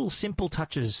little simple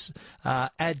touches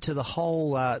add to the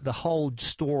whole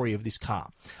story of this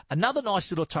car. Another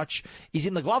nice little touch is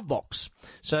in the glove box.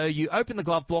 So you open the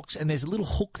glove box and there's a little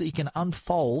hook that you can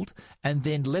unfold and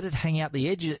then let it hang out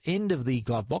the end of the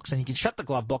glove box, and you can shut the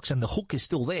glove box and the hook is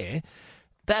still there.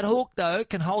 That hook, though,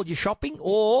 can hold your shopping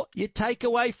or your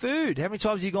takeaway food. How many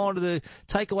times have you gone to the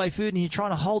takeaway food and you're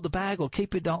trying to hold the bag or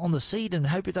keep it on the seat and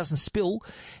hope it doesn't spill?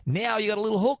 Now you got a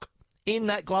little hook in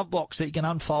that glove box that you can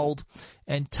unfold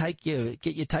and get your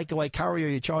takeaway curry or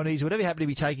your Chinese, whatever you happen to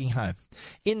be taking home.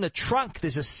 In the trunk,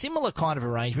 there's a similar kind of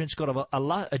arrangement. It's got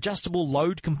a adjustable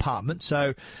load compartment,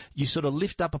 so you sort of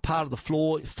lift up a part of the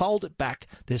floor, fold it back.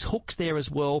 There's hooks there as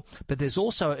well, but there's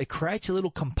also, it creates a little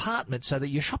compartment so that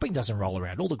your shopping doesn't roll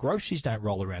around. All the groceries don't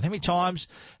roll around. How many times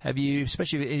have you,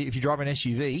 especially if you drive an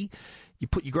SUV, you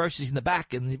put your groceries in the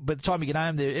back, and by the time you get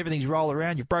home, everything's rolled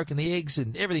around. You've broken the eggs,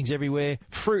 and everything's everywhere.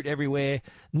 Fruit everywhere.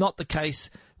 Not the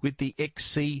case with the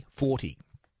XC40.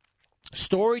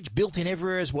 Storage built in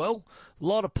everywhere as well. A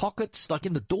lot of pockets. Like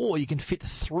in the door, you can fit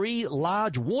 3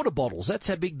 large water bottles. That's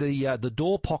how big the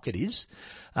door pocket is.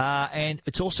 And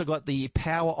it's also got the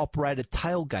power-operated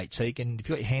tailgate. So you can, if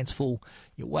you've got your hands full,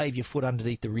 you wave your foot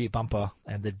underneath the rear bumper,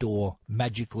 and the door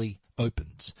magically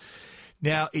opens.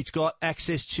 Now, it's got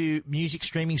access to music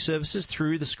streaming services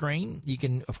through the screen. You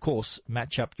can, of course,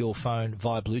 match up your phone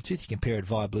via Bluetooth. You can pair it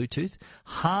via Bluetooth.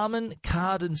 Harman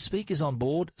Kardon speakers on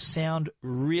board sound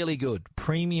really good.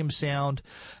 Premium sound.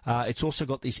 It's also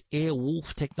got this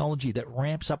Airwolf technology that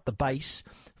ramps up the bass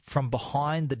from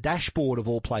behind the dashboard of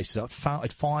all places.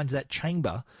 It finds that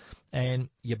chamber and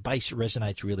your bass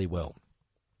resonates really well.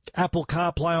 Apple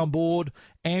CarPlay on board,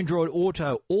 Android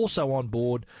Auto also on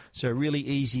board, so really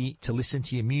easy to listen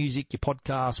to your music, your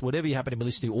podcasts, whatever you happen to be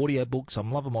listening to, audiobooks.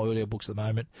 I'm loving my audiobooks at the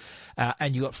moment,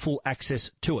 and you've got full access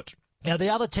to it. Now, the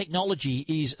other technology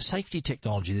is safety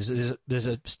technology. There's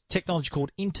a technology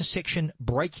called intersection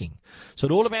braking. So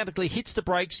it automatically hits the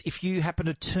brakes if you happen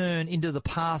to turn into the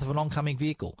path of an oncoming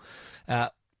vehicle.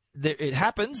 It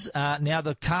happens. Now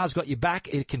the car's got your back.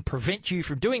 It can prevent you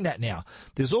from doing that now.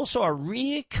 There's also a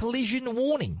rear collision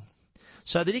warning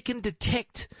so that it can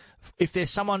detect if there's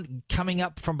someone coming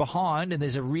up from behind and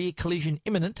there's a rear collision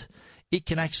imminent. It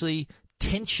can actually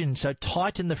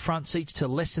tighten the front seats to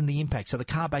lessen the impact. So the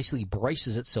car basically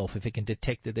braces itself if it can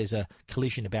detect that there's a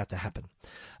collision about to happen.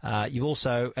 You've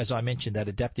also, as I mentioned, that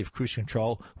adaptive cruise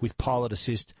control with pilot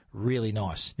assist, really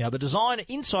nice. Now, the design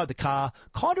inside the car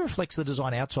kind of reflects the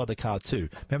design outside the car too.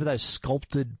 Remember those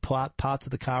sculpted parts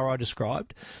of the car I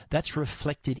described? That's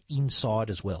reflected inside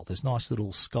as well. There's nice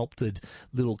little sculpted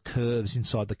little curves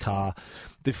inside the car.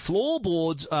 The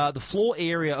floorboards, the floor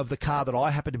area of the car that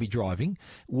I happened to be driving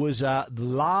was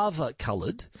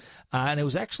lava-coloured, and it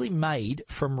was actually made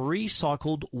from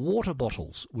recycled water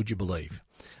bottles, would you believe?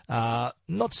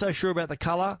 Not so sure about the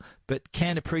colour, but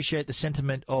can appreciate the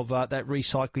sentiment of that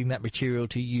recycling that material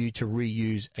to you to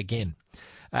reuse again.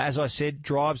 As I said,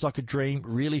 drives like a dream,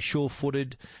 really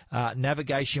sure-footed.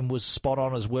 Navigation was spot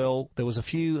on as well. There was a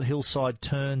few hillside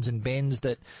turns and bends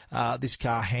that this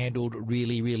car handled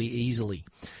really, really easily.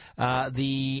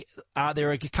 There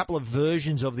are a couple of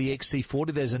versions of the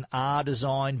XC40. There's an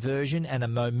R-Design version and a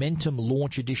Momentum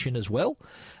Launch Edition as well.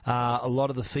 A lot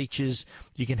of the features,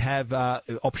 you can have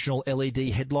optional LED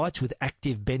headlights with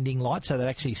active bending lights so they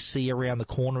actually see around the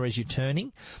corner as you're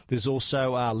turning. There's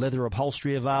also leather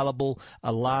upholstery available,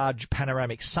 a large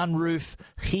panoramic sunroof,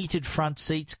 heated front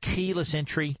seats, keyless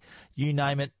entry. You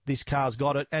name it, this car's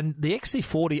got it. And the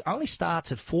XC40 only starts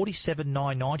at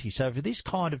 $47,990. So for this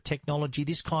kind of technology,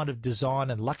 this kind of design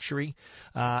and luxury,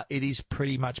 it is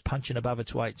pretty much punching above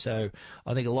its weight. So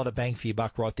I think a lot of bang for your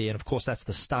buck right there. And of course, that's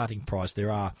the starting price.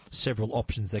 There are several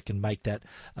options that can make that,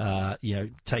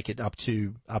 take it up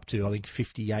to I think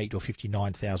 $58,000 or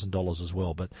 $59,000 as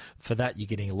well. But for that, you're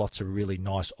getting lots of really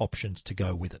nice options to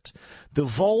go with it. The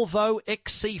Volvo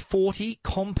XC40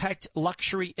 compact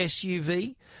luxury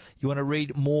SUV. You want to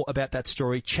read more about that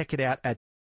story, check it out at...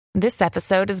 This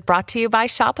episode is brought to you by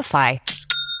Shopify.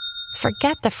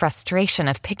 Forget the frustration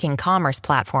of picking commerce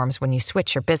platforms when you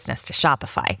switch your business to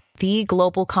Shopify, the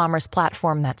global commerce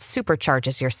platform that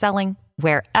supercharges your selling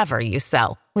wherever you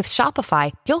sell. With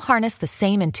Shopify, you'll harness the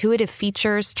same intuitive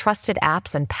features, trusted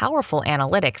apps, and powerful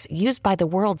analytics used by the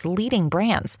world's leading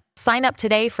brands. Sign up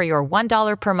today for your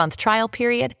 $1 per month trial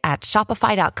period at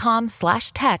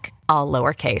shopify.com/tech, all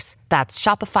lowercase. That's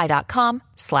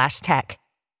shopify.com/tech.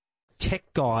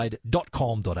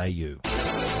 techguide.com.au.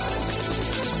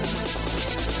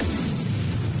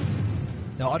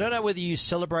 Now, I don't know whether you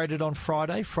celebrated on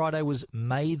Friday. Friday was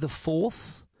May the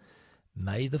 4th.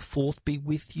 May the 4th be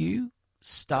with you.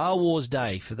 Star Wars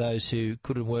Day, for those who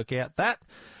couldn't work out that.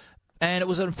 And it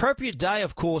was an appropriate day,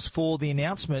 of course, for the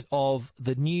announcement of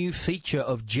the new feature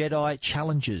of Jedi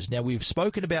Challenges. Now, we've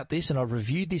spoken about this, and I've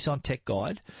reviewed this on Tech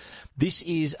Guide. This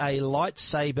is a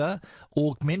lightsaber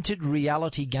augmented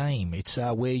reality game. It's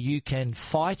where you can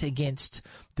fight against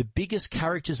the biggest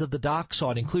characters of the dark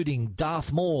side, including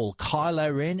Darth Maul,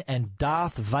 Kylo Ren, and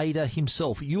Darth Vader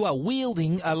himself. You are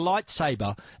wielding a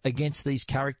lightsaber against these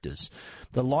characters.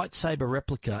 The lightsaber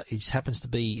replica happens to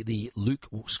be the Luke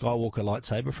Skywalker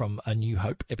lightsaber from A New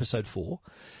Hope, Episode 4.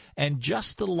 And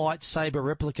just the lightsaber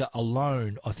replica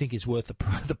alone, I think, is worth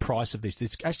the price of this.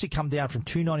 It's actually come down from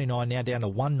 $2.99 now down to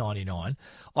 $1.99.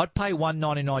 I'd pay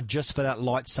 $1.99 just for that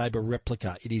lightsaber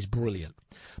replica. It is brilliant.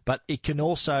 But it can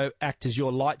also act as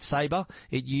your lightsaber.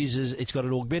 It's got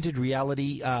an augmented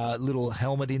reality little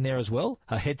helmet in there as well,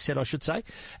 a headset, I should say.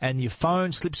 And your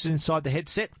phone slips inside the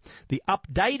headset. The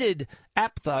updated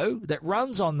app, though, that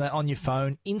runs on your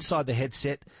phone inside the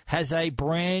headset has a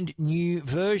brand new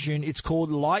version. It's called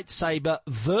Lightsaber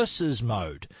Versus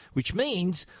Mode, which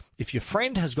means if your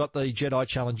friend has got the Jedi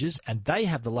Challenges and they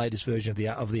have the latest version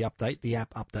of the update, the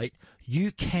app update,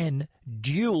 you can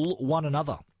duel one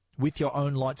another with your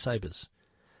own lightsabers.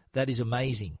 That is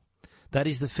amazing. That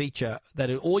is the feature that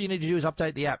all you need to do is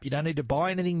update the app. You don't need to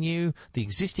buy anything new. The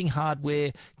existing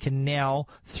hardware can now,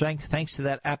 thanks to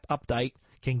that app update,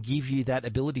 can give you that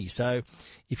ability. So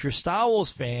if you're a Star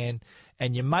Wars fan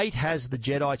and your mate has the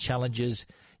Jedi challenges,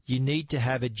 you need to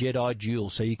have a Jedi duel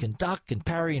so you can duck and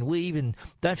parry and weave. And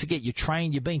don't forget,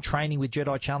 you've been training with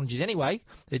Jedi challenges anyway.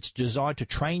 It's designed to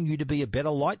train you to be a better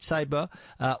lightsaber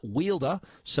wielder.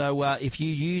 So if you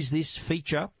use this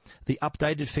feature, the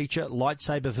updated feature,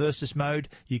 lightsaber versus mode,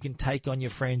 you can take on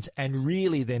your friends and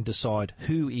really then decide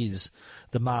who is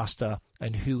the master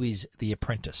and who is the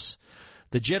apprentice.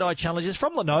 The Jedi Challenges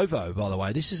from Lenovo, by the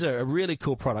way. This is a really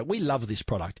cool product. We love this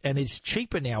product, and it's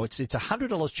cheaper now. It's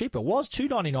 $100 cheaper. It was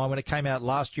 $299 when it came out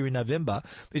last year in November.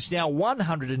 It's now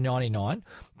 $199.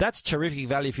 That's terrific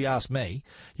value if you ask me.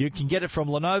 You can get it from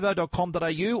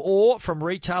lenovo.com.au or from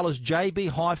retailers JB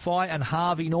Hi-Fi and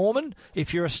Harvey Norman.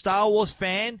 If you're a Star Wars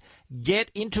fan, get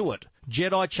into it.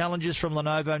 Jedi Challenges from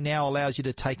Lenovo now allows you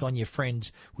to take on your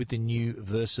friends with the new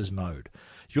Versus mode.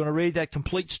 If you want to read that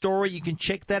complete story, you can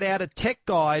check that out at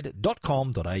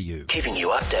techguide.com.au. Keeping you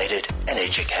updated and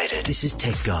educated. This is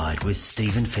Tech Guide with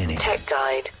Stephen Fennick. Tech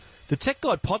Guide. The Tech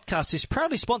Guide podcast is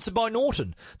proudly sponsored by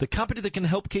Norton, the company that can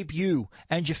help keep you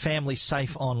and your family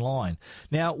safe online.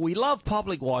 Now, we love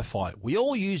public Wi-Fi. We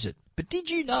all use it. But did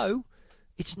you know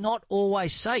it's not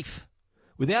always safe?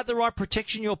 Without the right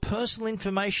protection, your personal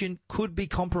information could be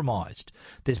compromised.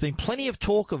 There's been plenty of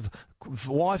talk of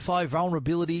Wi-Fi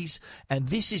vulnerabilities, and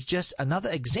this is just another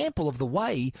example of the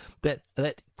way that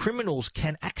criminals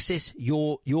can access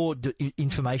your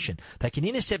information. They can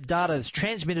intercept data that's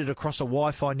transmitted across a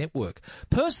Wi-Fi network.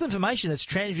 Personal information that's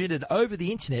transmitted over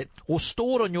the internet or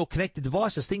stored on your connected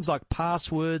devices, things like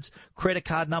passwords, credit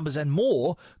card numbers, and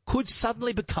more, could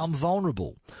suddenly become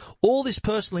vulnerable. All this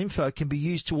personal info can be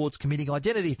used towards committing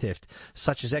identity theft,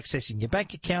 such as accessing your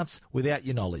bank accounts without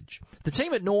your knowledge. The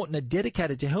team at Norton are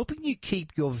dedicated to helping you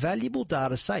keep your valuable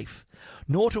data safe.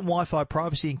 Norton Wi-Fi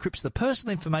Privacy encrypts the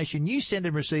personal information you send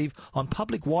and receive on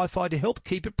public Wi-Fi to help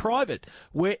keep it private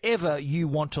wherever you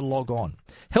want to log on.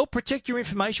 Help protect your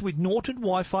information with Norton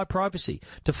Wi-Fi Privacy.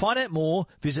 To find out more,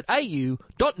 visit au.norton.com.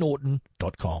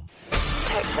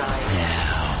 Tech Guide.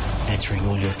 Now, answering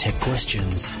all your tech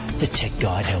questions, the Tech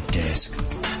Guide Help Desk.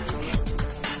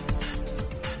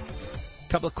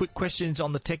 Couple of quick questions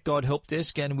on the Tech Guide Help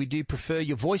Desk, and we do prefer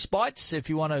your voice bites. If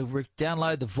you want to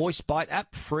download the Voice Bite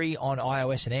app, free on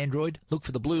iOS and Android, look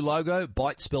for the blue logo,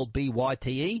 Bite spelled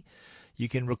B-Y-T-E. You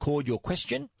can record your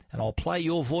question, and I'll play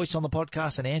your voice on the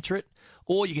podcast and answer it,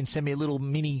 or you can send me a little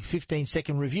mini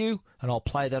 15-second review, and I'll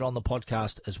play that on the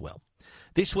podcast as well.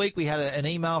 This week we had an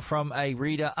email from a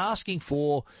reader asking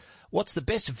for what's the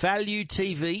best value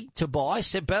TV to buy,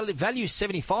 value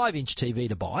 75-inch TV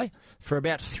to buy for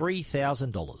about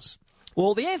 $3,000?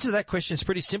 Well, the answer to that question is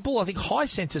pretty simple. I think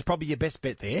Hisense is probably your best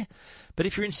bet there. But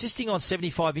if you're insisting on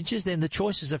 75 inches, then the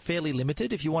choices are fairly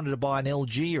limited. If you wanted to buy an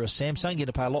LG or a Samsung, you're going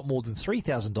to pay a lot more than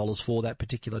 $3,000 for that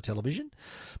particular television.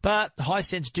 But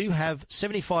Hisense do have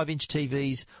 75-inch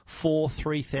TVs for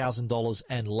 $3,000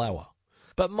 and lower.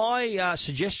 But my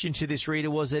suggestion to this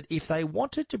reader was that if they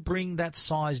wanted to bring that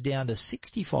size down to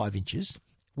 65 inches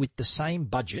with the same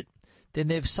budget, then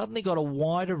they've suddenly got a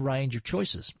wider range of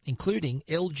choices, including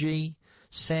LG,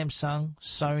 Samsung,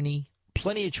 Sony,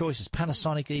 plenty of choices,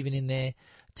 Panasonic even in there,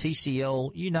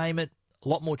 TCL, you name it, a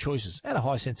lot more choices, and a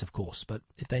Hisense, of course. But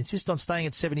if they insist on staying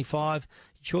at 75,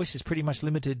 choice is pretty much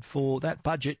limited for that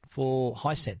budget for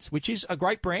Hisense, which is a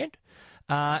great brand.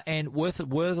 And worth a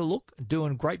look,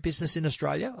 doing great business in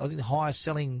Australia. I think the highest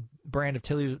selling brand of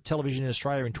television in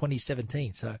Australia in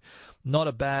 2017. So not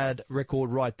a bad record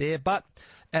right there. But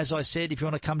as I said, if you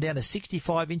want to come down to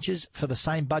 65 inches for the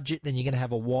same budget, then you're going to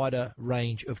have a wider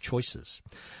range of choices.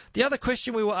 The other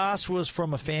question we were asked was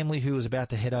from a family who was about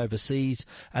to head overseas,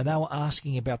 and they were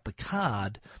asking about the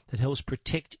card that helps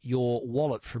protect your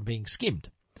wallet from being skimmed.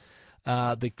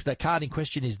 The card in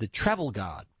question is the Travel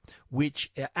Guard,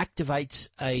 which activates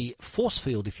a force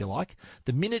field, if you like.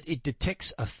 The minute it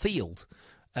detects a field,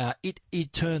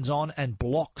 it turns on and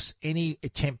blocks any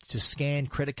attempt to scan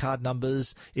credit card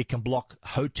numbers. It can block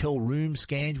hotel room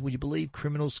scans. Would you believe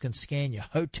criminals can scan your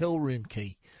hotel room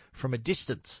key from a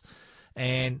distance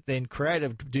and then create a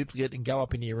duplicate and go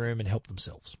up into your room and help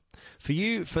themselves?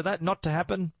 For that not to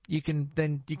happen, you can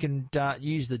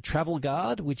use the Travel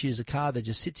Guard, which is a card that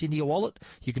just sits into your wallet.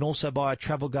 You can also buy a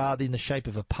Travel Guard in the shape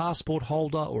of a passport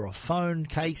holder or a phone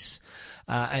case,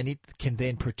 and it can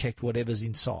then protect whatever's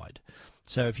inside.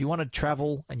 So if you want to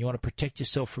travel and you want to protect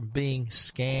yourself from being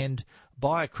scanned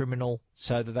by a criminal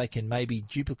so that they can maybe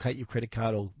duplicate your credit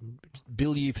card or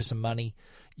bill you for some money,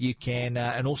 You can,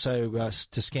 and also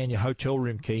to scan your hotel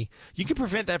room key. You can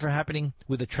prevent that from happening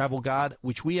with a travel guard,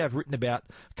 which we have written about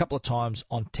a couple of times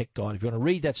on Tech Guide. If you want to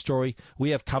read that story, we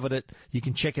have covered it. You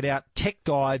can check it out,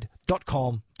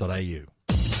 techguide.com.au.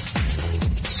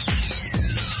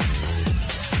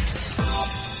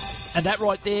 And that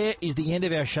right there is the end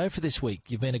of our show for this week.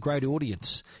 You've been a great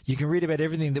audience. You can read about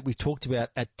everything that we've talked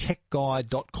about at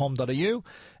techguide.com.au.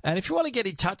 And if you want to get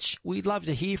in touch, we'd love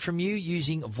to hear from you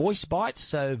using VoiceBite.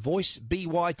 So Voice,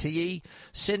 B-Y-T-E.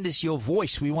 Send us your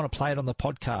voice. We want to play it on the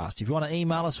podcast. If you want to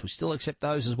email us, we still accept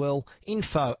those as well.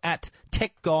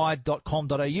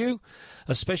 info@techguide.com.au.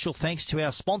 A special thanks to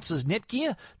our sponsors,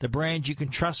 Netgear, the brand you can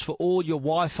trust for all your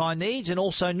Wi-Fi needs, and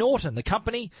also Norton, the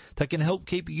company that can help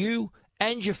keep you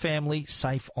and your family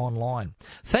safe online.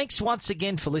 Thanks once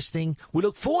again for listening. We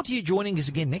look forward to you joining us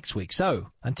again next week. So,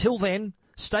 until then,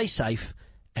 stay safe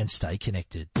and stay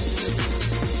connected.